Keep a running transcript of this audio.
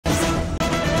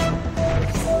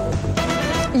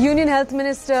Union Health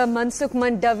Minister Mansukh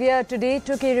Mandaviya today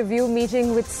took a review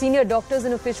meeting with senior doctors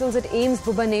and officials at AIIMS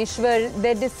Bhubaneshwar.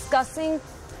 They're discussing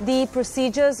the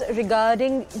procedures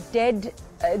regarding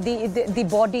the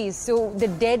bodies, so the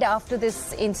dead after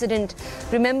this incident.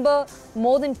 Remember,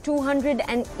 more than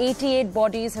 288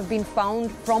 bodies have been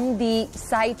found from the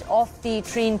site of the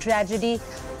train tragedy.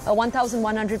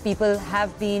 1,100 people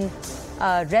have been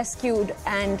rescued,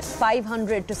 and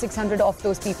 500 to 600 of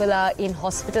those people are in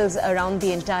hospitals around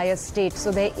the entire state.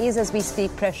 So there is, as we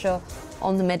speak, pressure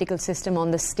on the medical system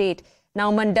on the state.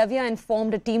 Now, Mandaviya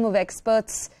informed a team of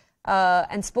experts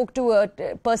and spoke to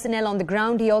personnel on the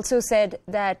ground. He also said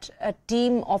that a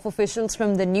team of officials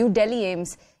from the New Delhi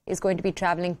AIIMS is going to be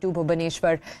travelling to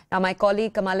Bhubaneshwar. Now, my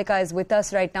colleague Kamalika is with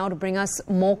us right now to bring us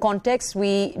more context.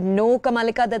 We know,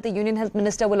 Kamalika, that the Union Health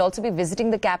Minister will also be visiting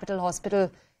the capital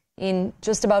hospital in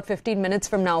just about 15 minutes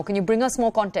from now. Can you bring us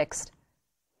more context?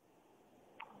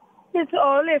 Yes,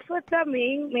 all efforts are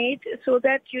being made so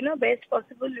that, best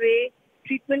possible way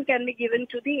treatment can be given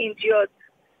to the injured.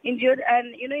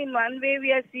 And, in one way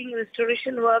we are seeing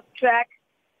restoration work, track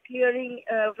clearing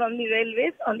from the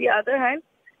railways. On the other hand,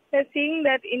 we are seeing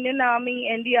that Indian Army,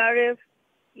 NDRF,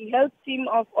 the health team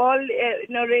of all,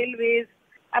 railways.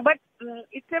 But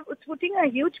it's putting a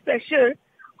huge pressure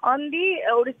on the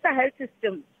Odisha health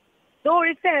system. The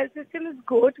Odisha health system is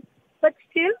good, but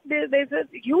still this is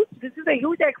a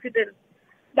huge accident.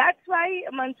 That's why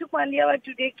Mansukh Mandaviya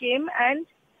today came, and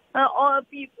all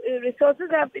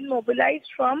resources have been mobilized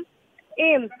from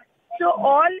AIIMS. So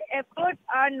all efforts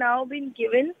are now being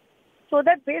given so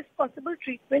that best possible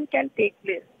treatment can take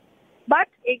place. But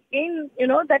again,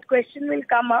 that question will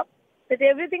come up, that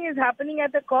everything is happening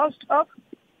at the cost of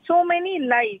so many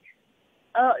lives.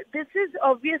 This is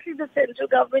obviously the central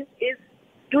government is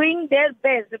doing their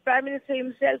best. The Prime Minister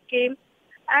himself came,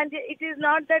 and it is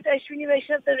not that Ashwini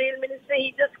Vaishnav, the rail minister,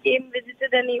 he just came,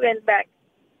 visited and he went back.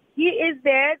 He is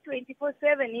there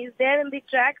 24/7. He is there in the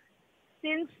tracks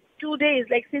since 2 days,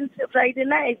 like since Friday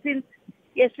night, since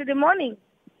yesterday morning.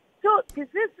 So this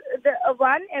is the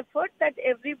one effort that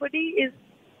everybody is,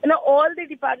 all the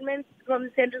departments from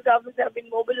the central government have been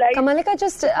mobilized. Kamalika,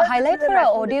 just highlight for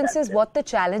our audiences what the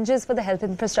challenges for the health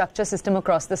infrastructure system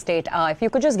across the state are. If you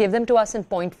could just give them to us in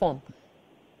point form.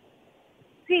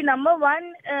 See, number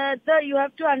one, you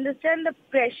have to understand the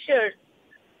pressure.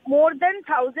 More than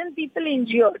 1,000 people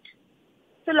injured.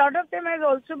 So a lot of them have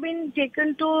also been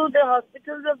taken to the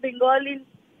hospitals of Bengal in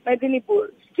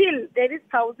Medinipur. Still, there is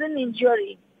 1,000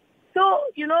 injury. So,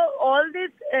 all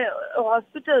these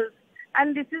hospitals,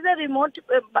 and this is a remote,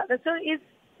 Balasore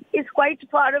is quite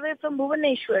far away from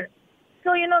Bhubaneshwar.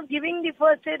 So, giving the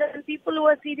first aid and people who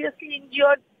are seriously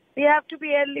injured, they have to be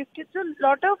airlifted. So, a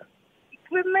lot of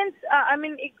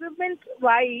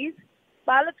equipment-wise,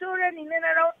 Balasore and in and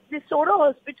around the Soro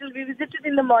hospital, we visited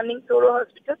in the morning, Soro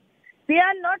hospital, they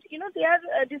are not, they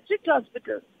are district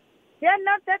hospitals. They are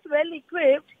not that well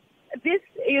equipped. This,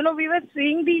 we were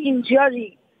seeing the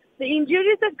injury. The injury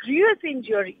is a grievous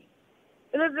injury.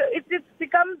 It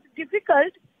becomes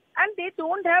difficult, and they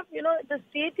don't have, the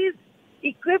state is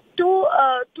equipped to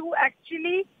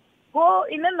actually go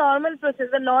in a normal process.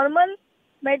 The normal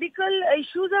medical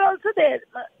issues are also there.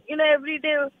 Every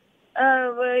day,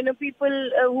 people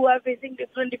who are facing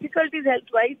different difficulties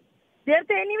health-wise, they're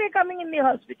anyway coming in the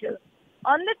hospital.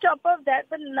 On the top of that,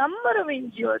 the number of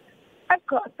injured have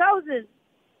crossed thousands.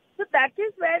 So that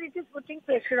is where it is putting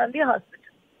pressure on the hospital.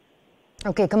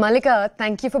 Okay, Kamalika,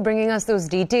 thank you for bringing us those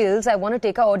details. I want to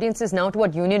take our audiences now to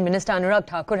what Union Minister Anurag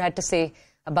Thakur had to say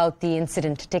about the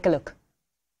incident. Take a look.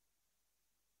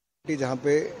 जहाँ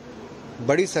पे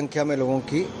बड़ी संख्या में लोगों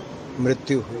की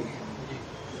मृत्यु हुई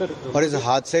और इस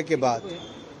हादसे के बाद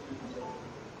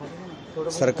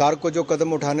सरकार को जो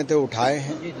कदम उठाने थे उठाए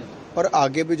हैं और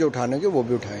आगे भी जो उठाने के वो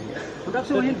भी उठाएंगे। विपक्ष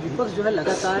जो है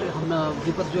लगातार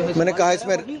विपक्ष जो है, मैंने कहा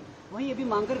इसमें वही अभी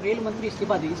मांगकर रेल मंत्री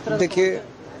इस्तीफा दी। इस तरह देखिए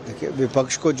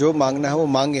विपक्ष को जो मांगना है वो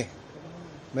मांगे।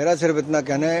 मेरा सिर्फ इतना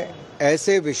कहना है,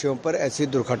 ऐसे विषयों पर, ऐसी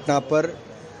दुर्घटना पर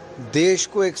देश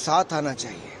को एक साथ आना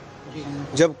चाहिए।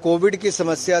 जब कोविड की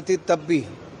समस्या थी तब भी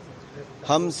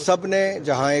हम सब ने,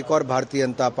 जहां एक और भारतीय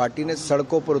जनता पार्टी ने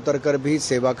सड़कों पर उतरकर भी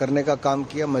सेवा करने का काम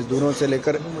किया, मजदूरों से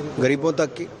लेकर गरीबों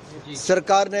तक की।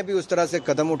 सरकार ने भी उस तरह से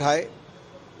कदम उठाए।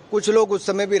 कुछ लोग उस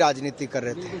समय भी राजनीति कर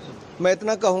रहे थे। मैं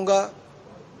इतना कहूँगा,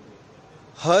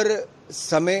 हर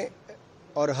समय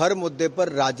और हर मुद्दे पर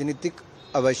राजनीतिक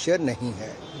अवश्य नहीं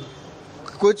है।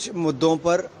 कुछ मुद्दों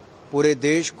पर पूरे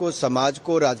देश को, समाज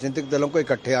को, राजनीतिक दलों को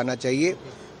इकट्ठे आना चाहिए,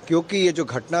 क्योंकि ये जो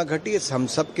घटना घटी हम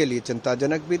सब के लिए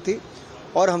चिंताजनक भी थी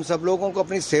और हम सब लोगों को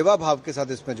अपनी सेवा भाव के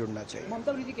साथ इसमें जुड़ना चाहिए।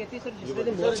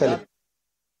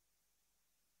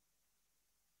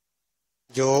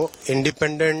 जो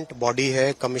इंडिपेंडेंट बॉडी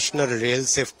है कमिश्नर रेल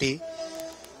सेफ्टी,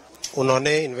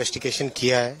 उन्होंने इन्वेस्टिगेशन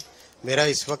किया है। मेरा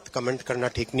इस वक्त कमेंट करना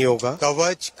ठीक नहीं होगा।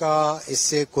 कवच का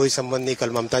इससे कोई संबंध नहीं। कल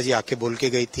ममता जी आके बोल के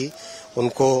गई थी,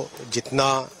 उनको जितना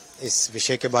इस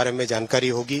विषय के बारे में जानकारी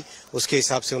होगी उसके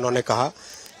हिसाब से उन्होंने कहा।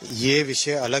 ये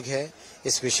विषय अलग है।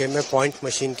 इस विषय में पॉइंट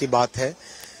मशीन की बात है,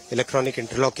 इलेक्ट्रॉनिक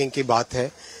इंटरलॉकिंग की बात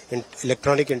है।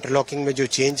 इलेक्ट्रॉनिक इंटरलॉकिंग में जो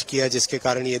चेंज किया जिसके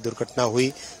कारण ये दुर्घटना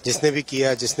हुई, जिसने भी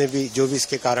किया, जो भी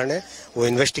इसके कारण है वो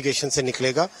इन्वेस्टिगेशन से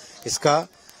निकलेगा। इसका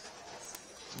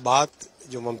बात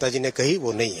जो ममता जी ने कही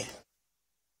वो नहीं है।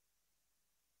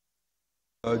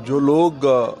 जो लोग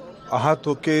आहत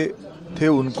होके थे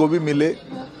उनको भी मिले।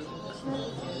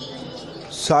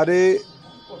 सारे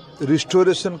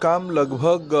रिस्टोरेशन काम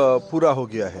लगभग पूरा हो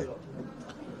गया है,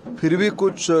 फिर भी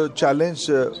कुछ चैलेंज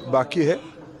बाकी है।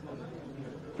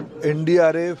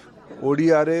 एनडीआरएफ,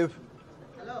 ओडीआरएफ,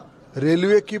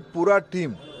 रेलवे की पूरा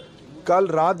टीम कल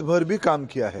रात भर भी काम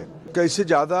किया है। कैसे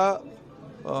ज़्यादा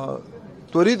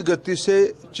त्वरित गति से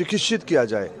चिकित्सित किया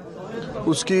जाए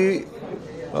उसकी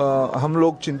हम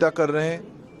लोग चिंता कर रहे हैं।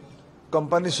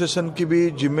 कंपनसेशन की भी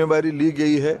जिम्मेवारी ली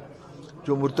गई है।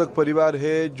 जो मृतक परिवार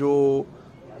है, जो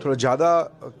थोड़ा ज़्यादा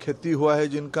क्षति हुआ है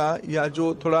जिनका, या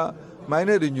जो थोड़ा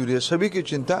माइनर इंजरी है, सभी की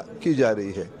चिंता की जा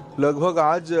रही है। लगभग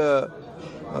आज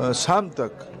शाम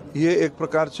तक ये एक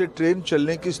प्रकार से ट्रेन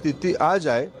चलने की स्थिति आ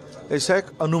जाए, ऐसा एक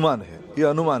अनुमान है। ये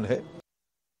अनुमान है।